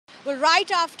Well, right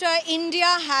after India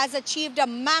has achieved a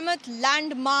mammoth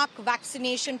landmark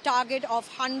vaccination target of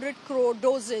 100 crore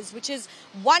doses, which is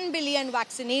 1 billion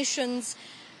vaccinations,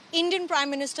 Indian Prime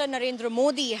Minister Narendra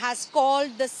Modi has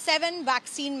called the 7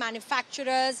 vaccine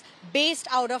manufacturers based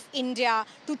out of India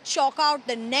to chalk out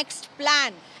the next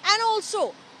plan and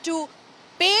also to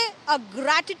pay a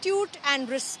gratitude and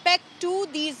respect to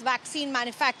these vaccine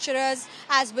manufacturers,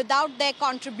 as without their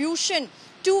contribution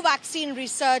to vaccine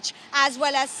research as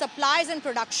well as supplies and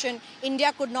production,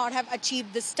 India could not have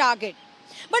achieved this target.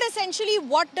 But essentially,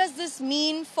 what does this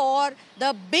mean for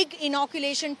the big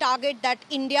inoculation target that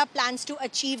India plans to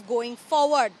achieve going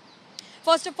forward?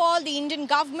 First of all, the Indian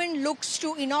government looks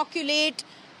to inoculate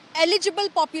eligible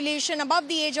population above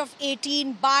the age of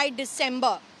 18 by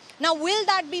December. Now, will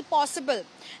that be possible?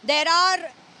 There are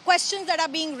questions that are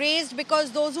being raised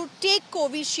because those who take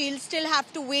Covishield still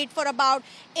have to wait for about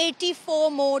 84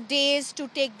 more days to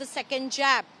take the second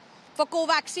jab. For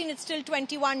Covaxin, it's still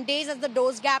 21 days as the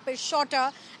dose gap is shorter,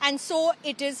 and so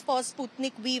it is for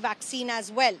Sputnik V vaccine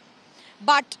as well.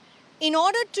 But in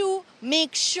order to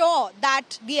make sure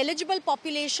that the eligible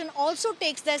population also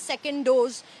takes their second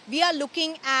dose, we are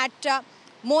looking at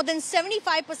more than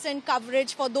 75%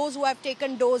 coverage for those who have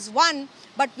taken dose 1,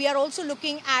 but we are also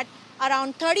looking at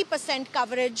around 30%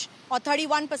 coverage or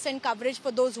 31% coverage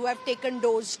for those who have taken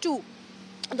dose 2.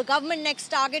 The government next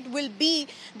target will be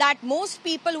that most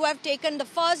people who have taken the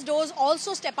first dose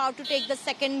also step out to take the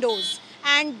second dose.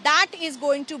 And that is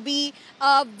going to be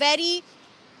a very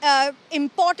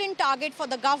important target for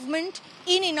the government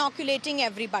in inoculating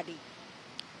everybody.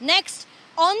 Next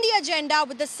on the agenda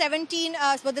with the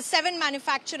 7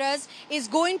 manufacturers is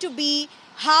going to be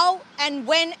how and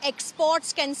when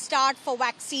exports can start for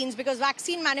vaccines, because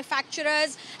vaccine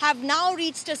manufacturers have now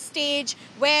reached a stage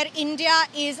where India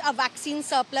is a vaccine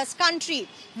surplus country.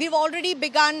 We've already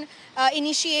begun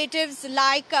initiatives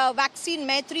like Vaccine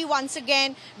Maitri once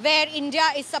again, where India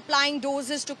is supplying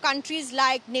doses to countries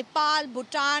like Nepal,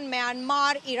 Bhutan,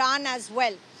 Myanmar, Iran as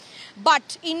well.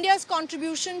 But India's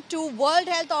contribution to World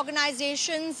Health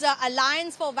Organization's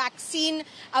Alliance for Vaccine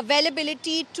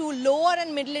Availability to Lower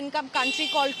and Middle Income country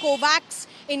called COVAX,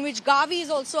 in which Gavi is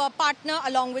also a partner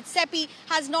along with CEPI,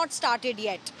 has not started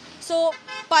yet. So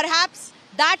perhaps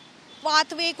that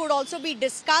pathway could also be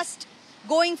discussed.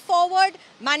 Going forward,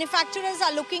 manufacturers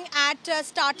are looking at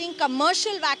starting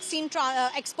commercial vaccine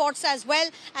exports as well,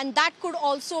 and that could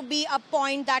also be a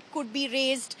point that could be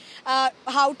raised,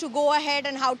 how to go ahead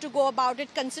and how to go about it,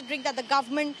 considering that the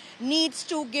government needs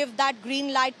to give that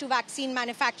green light to vaccine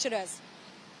manufacturers.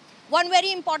 One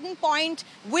very important point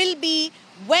will be,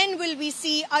 when will we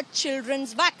see a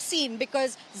children's vaccine?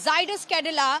 Because Zydus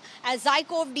Cadila, as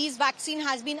ZyCoV-D's vaccine,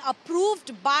 has been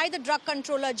approved by the Drug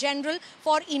Controller General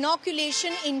for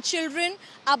inoculation in children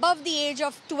above the age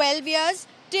of 12 years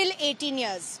till 18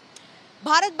 years.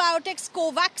 Bharat Biotech's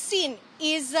Covaxin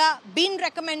is being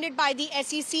recommended by the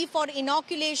SEC for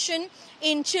inoculation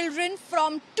in children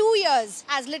from 2 years,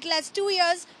 as little as 2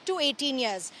 years to 18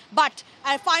 years. But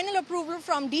a final approval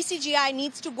from DCGI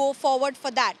needs to go forward for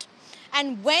that.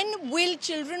 And when will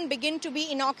children begin to be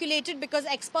inoculated? Because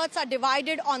experts are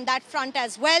divided on that front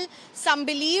as well. Some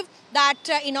believe that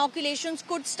inoculations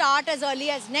could start as early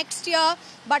as next year,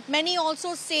 but many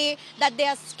also say that they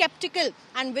are skeptical,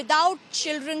 and without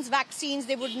children's vaccines,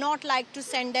 they would not like to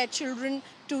send their children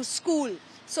to school.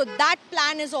 So that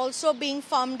plan is also being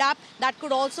firmed up. That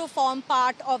could also form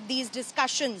part of these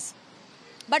discussions.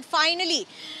 But finally,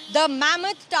 the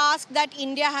mammoth task that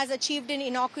India has achieved in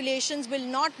inoculations will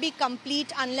not be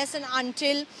complete unless and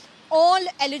until all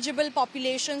eligible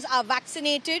populations are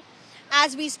vaccinated.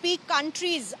 As we speak,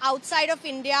 countries outside of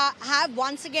India have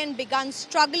once again begun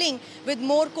struggling with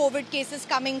more COVID cases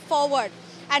coming forward.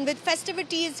 And with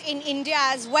festivities in India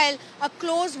as well, a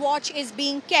close watch is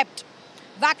being kept.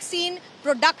 Vaccine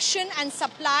production and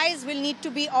supplies will need to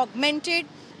be augmented,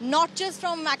 not just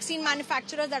from vaccine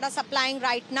manufacturers that are supplying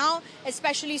right now,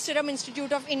 especially Serum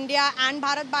Institute of India and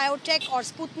Bharat Biotech or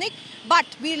Sputnik, but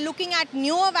we're looking at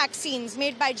newer vaccines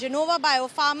made by Genova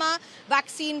Biopharma,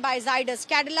 vaccine by Zydus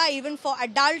Cadila, even for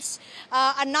adults,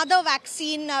 another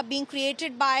vaccine being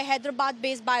created by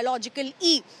Hyderabad-based Biological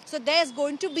E. So there's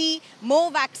going to be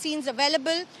more vaccines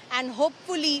available, and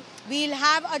hopefully we'll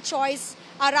have a choice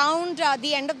around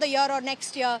the end of the year or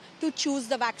next year to choose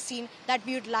the vaccine that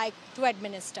we would like to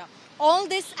administer. All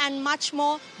this and much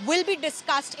more will be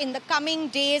discussed in the coming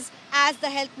days as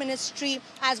the Health Ministry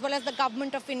as well as the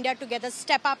Government of India together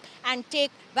step up and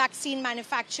take vaccine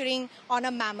manufacturing on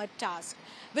a mammoth task.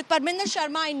 With Parminder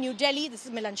Sharma in New Delhi, this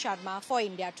is Milan Sharma for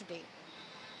India Today.